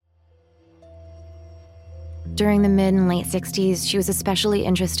During the mid and late 60s, she was especially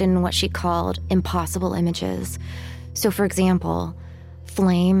interested in what she called impossible images. So, for example,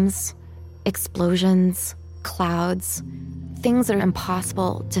 flames, explosions, clouds, things that are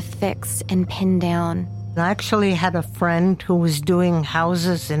impossible to fix and pin down. I actually had a friend who was doing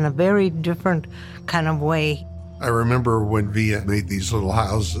houses in a very different kind of way. I remember when Via made these little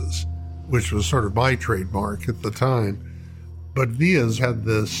houses, which was sort of my trademark at the time. But Via's had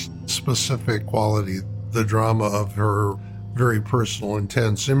this specific quality, the drama of her very personal,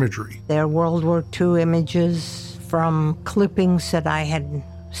 intense imagery. They're World War II images from clippings that I had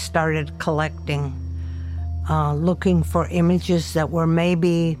started collecting, looking for images that were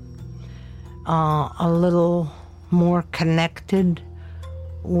maybe a little more connected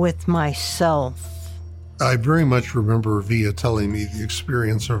with myself. I very much remember Via telling me the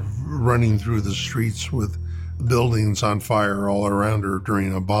experience of running through the streets with buildings on fire all around her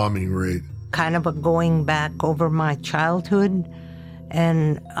during a bombing raid. Kind of a going back over my childhood.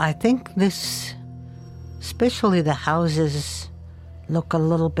 And I think this, especially the houses, look a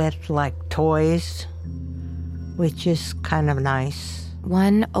little bit like toys, which is kind of nice.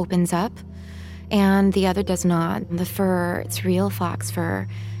 One opens up and the other does not. The fur, it's real fox fur.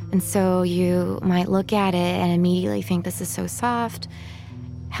 And so you might look at it and immediately think, this is so soft.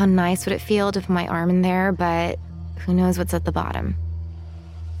 How nice would it feel to put my arm in there? But who knows what's at the bottom?